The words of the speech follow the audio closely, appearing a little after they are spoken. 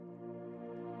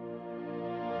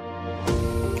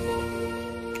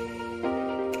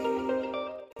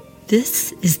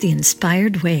This is the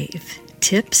Inspired Wave,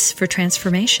 Tips for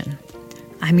Transformation.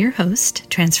 I'm your host,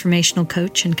 transformational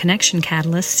coach and connection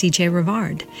catalyst, CJ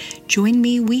Rivard. Join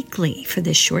me weekly for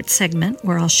this short segment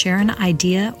where I'll share an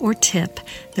idea or tip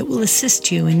that will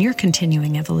assist you in your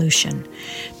continuing evolution.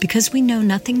 Because we know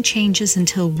nothing changes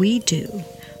until we do,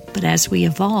 but as we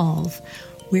evolve,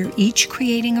 we're each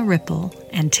creating a ripple,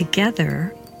 and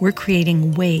together we're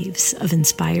creating waves of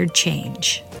inspired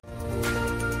change.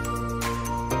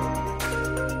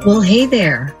 Well, hey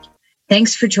there.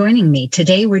 Thanks for joining me.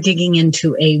 Today we're digging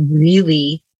into a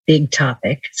really big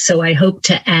topic. So I hope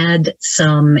to add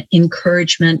some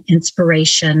encouragement,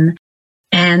 inspiration,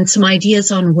 and some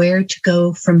ideas on where to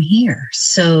go from here.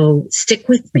 So stick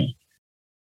with me.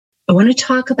 I want to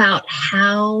talk about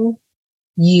how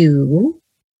you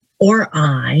or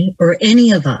I or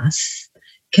any of us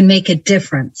can make a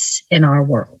difference in our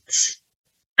worlds.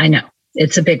 I know,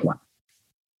 it's a big one.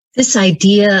 This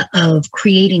idea of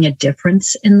creating a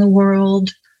difference in the world,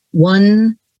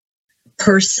 one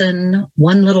person,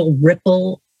 one little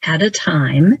ripple at a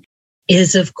time,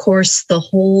 is, of course, the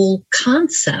whole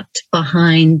concept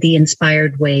behind the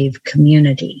Inspired Wave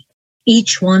community.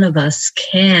 Each one of us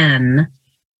can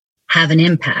have an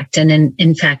impact. And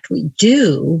in fact, we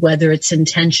do, whether it's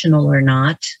intentional or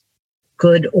not,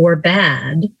 good or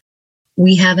bad.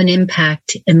 We have an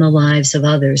impact in the lives of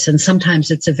others, and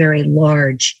sometimes it's a very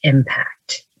large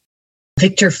impact.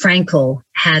 Viktor Frankl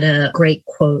had a great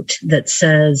quote that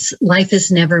says, "Life is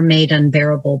never made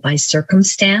unbearable by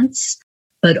circumstance,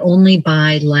 but only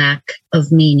by lack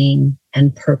of meaning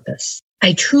and purpose."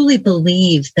 I truly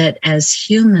believe that as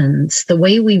humans, the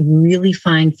way we really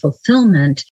find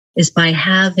fulfillment is by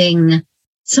having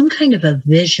some kind of a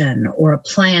vision or a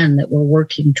plan that we're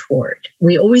working toward.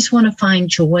 We always want to find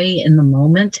joy in the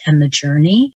moment and the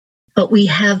journey, but we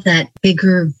have that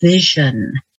bigger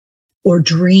vision or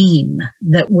dream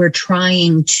that we're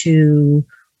trying to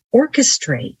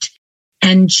orchestrate.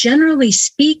 And generally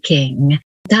speaking,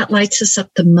 that lights us up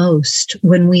the most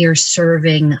when we are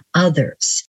serving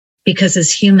others. Because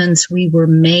as humans, we were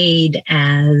made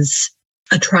as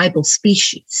a tribal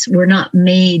species. We're not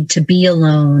made to be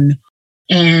alone.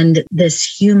 And this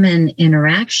human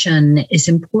interaction is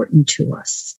important to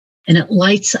us, and it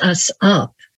lights us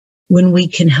up when we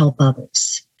can help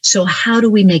others. So how do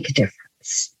we make a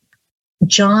difference?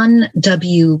 John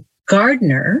W.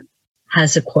 Gardner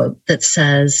has a quote that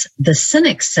says, "The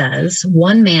cynic says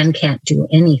one man can't do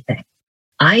anything.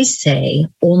 I say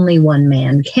only one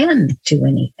man can do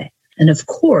anything." And of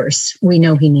course, we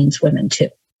know he means women too.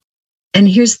 And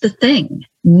here's the thing,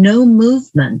 no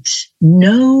movement,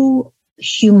 no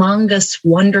humongous,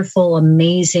 wonderful,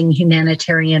 amazing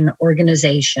humanitarian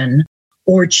organization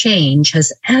or change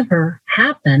has ever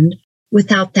happened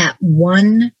without that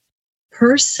one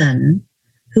person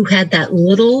who had that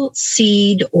little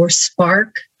seed or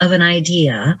spark of an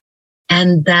idea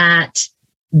and that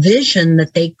vision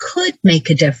that they could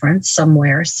make a difference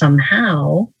somewhere,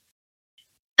 somehow,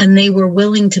 and they were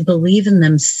willing to believe in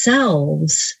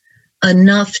themselves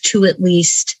enough to at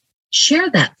least share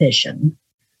that vision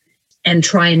and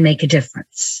try and make a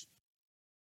difference.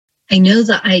 I know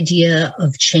the idea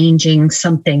of changing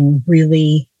something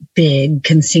really big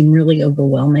can seem really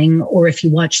overwhelming, or if you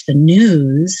watch the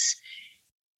news,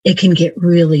 it can get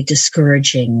really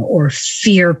discouraging or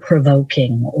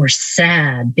fear-provoking or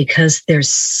sad because there's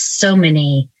so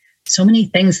many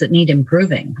things that need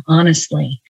improving,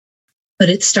 honestly. But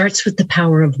it starts with the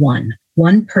power of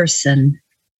one person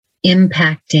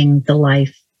impacting the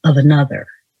life of another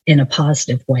in a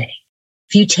positive way.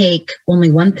 If you take only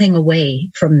one thing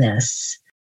away from this,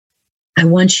 I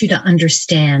want you to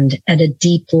understand at a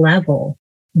deep level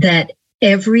that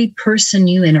every person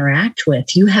you interact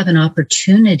with, you have an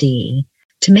opportunity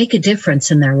to make a difference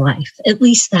in their life. At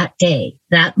least that day,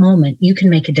 that moment, you can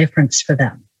make a difference for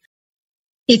them.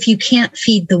 If you can't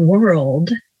feed the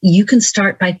world, you can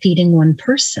start by feeding one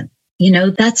person. You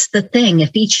know, that's the thing.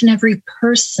 If each and every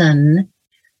person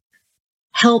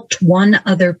helped one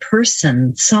other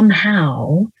person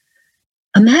somehow,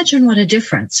 imagine what a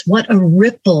difference, what a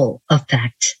ripple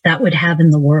effect that would have in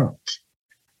the world.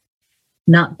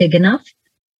 Not big enough?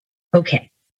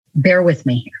 Okay, bear with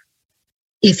me here.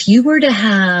 If you were to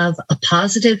have a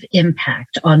positive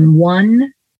impact on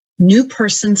one new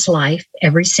person's life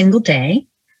every single day,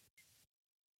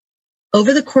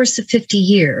 over the course of 50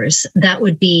 years, that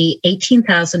would be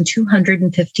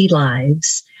 18,250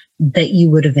 lives that you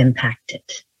would have impacted.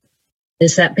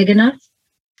 Is that big enough?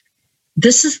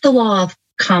 This is the law of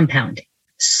compounding.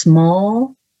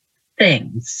 Small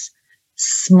things,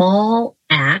 small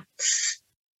acts,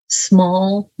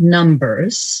 small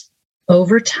numbers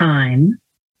over time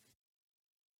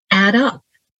add up.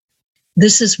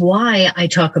 This is why I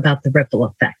talk about the ripple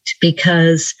effect,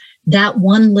 because that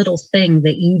one little thing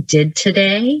that you did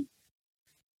today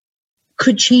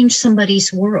could change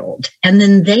somebody's world. And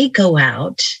then they go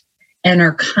out and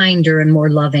are kinder and more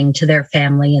loving to their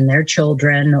family and their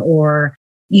children, or,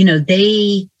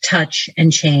 they touch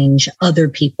and change other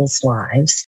people's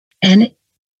lives. And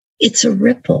it's a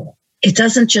ripple. It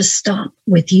doesn't just stop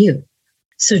with you.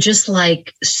 So just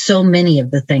like so many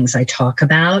of the things I talk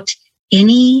about,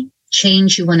 any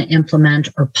change you want to implement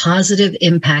or positive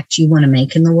impact you want to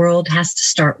make in the world has to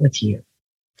start with you.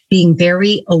 Being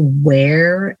very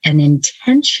aware and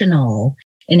intentional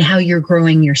in how you're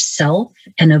growing yourself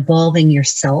and evolving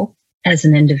yourself as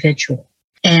an individual.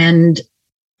 And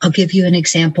I'll give you an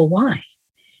example why.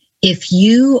 If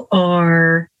you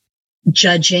are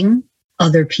judging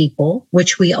other people,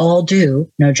 which we all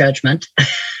do, no judgment,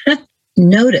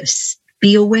 notice,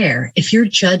 be aware. If you're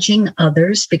judging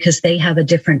others because they have a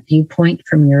different viewpoint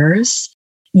from yours,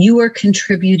 you are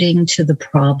contributing to the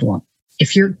problem.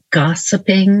 If you're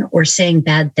gossiping or saying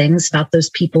bad things about those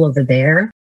people over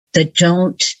there that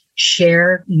don't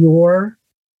share your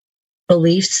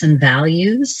beliefs and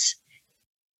values,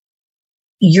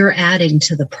 you're adding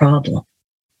to the problem.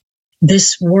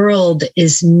 This world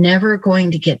is never going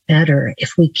to get better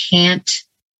if we can't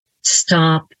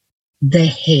stop the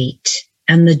hate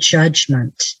and the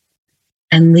judgment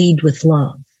and lead with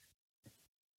love.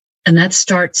 And that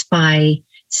starts by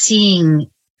seeing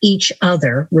each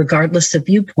other, regardless of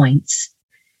viewpoints,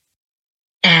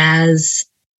 as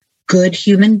good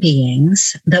human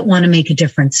beings that want to make a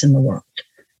difference in the world.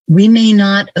 We may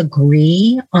not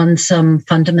agree on some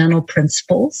fundamental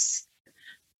principles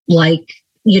like,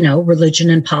 religion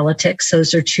and politics.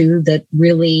 Those are two that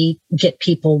really get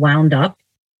people wound up.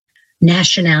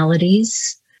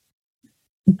 Nationalities.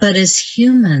 But as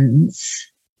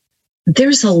humans,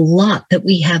 there's a lot that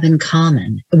we have in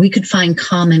common. We could find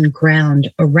common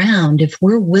ground around if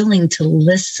we're willing to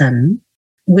listen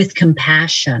with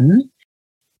compassion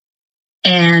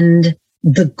and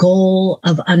the goal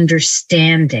of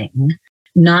understanding,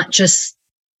 not just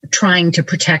trying to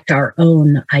protect our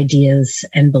own ideas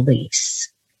and beliefs.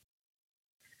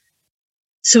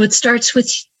 So it starts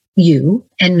with you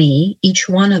and me, each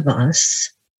one of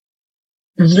us,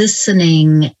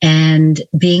 listening and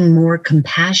being more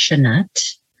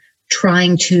compassionate,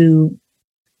 trying to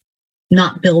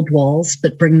not build walls,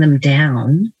 but bring them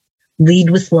down, lead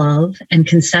with love and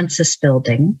consensus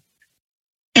building,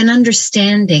 and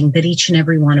understanding that each and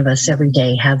every one of us every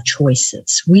day have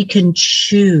choices. We can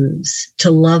choose to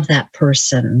love that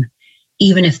person,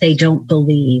 even if they don't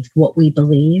believe what we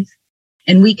believe.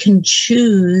 And we can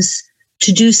choose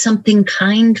to do something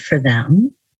kind for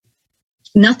them.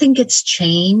 Nothing gets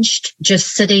changed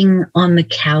just sitting on the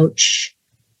couch,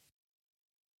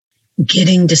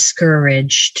 getting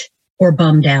discouraged or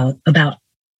bummed out about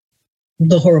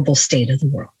the horrible state of the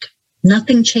world.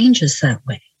 Nothing changes that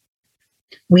way.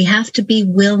 We have to be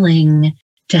willing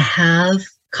to have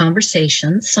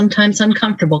conversations, sometimes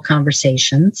uncomfortable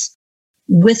conversations,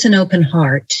 with an open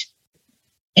heart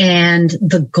and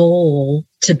the goal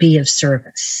to be of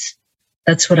service.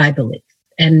 That's what I believe.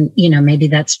 And, maybe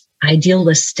that's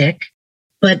idealistic,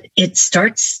 but it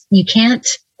starts, you can't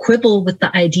quibble with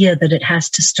the idea that it has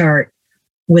to start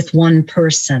with one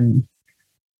person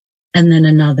and then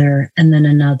another and then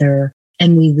another,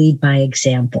 and we lead by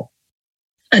example.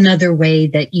 Another way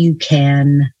that you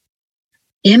can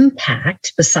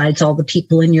impact, besides all the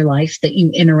people in your life that you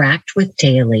interact with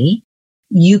daily,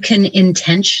 you can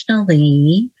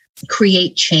intentionally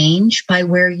create change by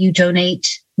where you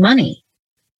donate money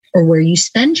or where you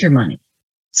spend your money,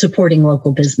 supporting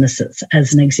local businesses,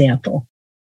 as an example.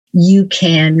 You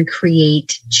can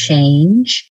create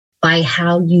change by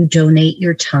how you donate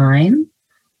your time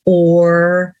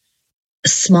or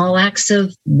small acts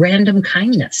of random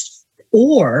kindness.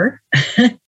 Or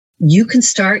you can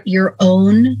start your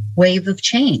own wave of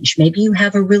change. Maybe you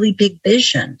have a really big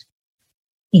vision.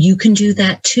 You can do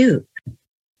that too.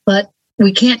 But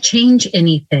we can't change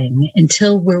anything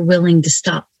until we're willing to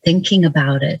stop thinking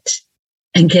about it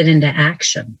and get into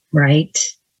action, right?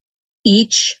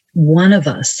 Each one of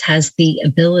us has the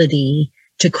ability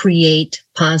to create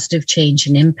positive change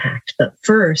and impact. But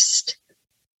first,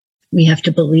 we have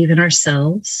to believe in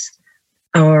ourselves,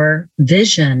 our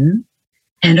vision,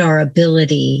 and our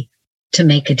ability to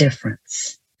make a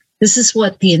difference. This is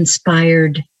what the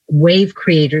Inspired Wave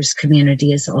Creators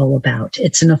community is all about.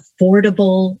 It's an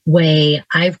affordable way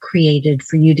I've created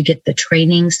for you to get the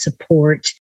training,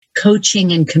 support,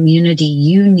 coaching, and community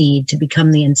you need to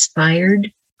become the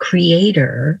inspired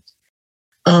creator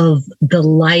of the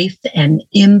life and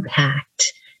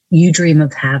impact you dream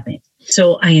of having.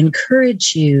 So I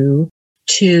encourage you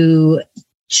to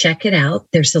check it out.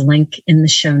 There's a link in the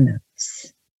show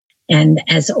notes. And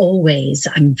as always,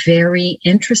 I'm very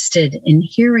interested in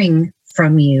hearing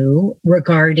from you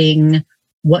regarding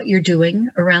what you're doing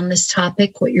around this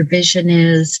topic, what your vision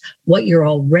is, what you're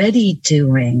already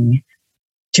doing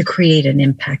to create an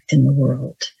impact in the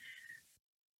world.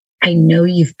 I know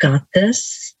you've got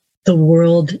this. The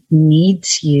world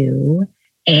needs you.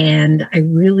 And I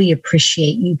really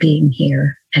appreciate you being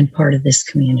here and part of this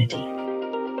community.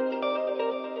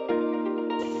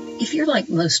 If you're like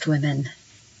most women,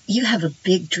 you have a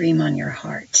big dream on your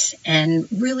heart and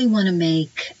really want to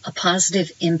make a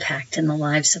positive impact in the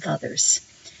lives of others.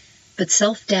 But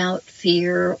self-doubt,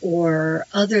 fear, or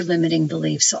other limiting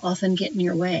beliefs often get in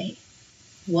your way.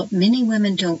 What many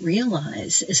women don't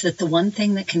realize is that the one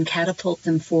thing that can catapult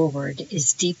them forward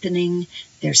is deepening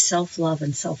their self-love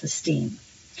and self-esteem.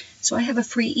 So I have a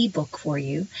free ebook for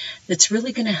you that's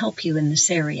really going to help you in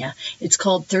this area. It's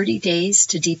called 30 Days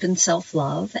to Deepen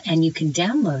Self-Love, and you can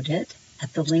download it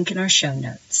at the link in our show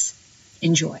notes.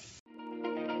 Enjoy.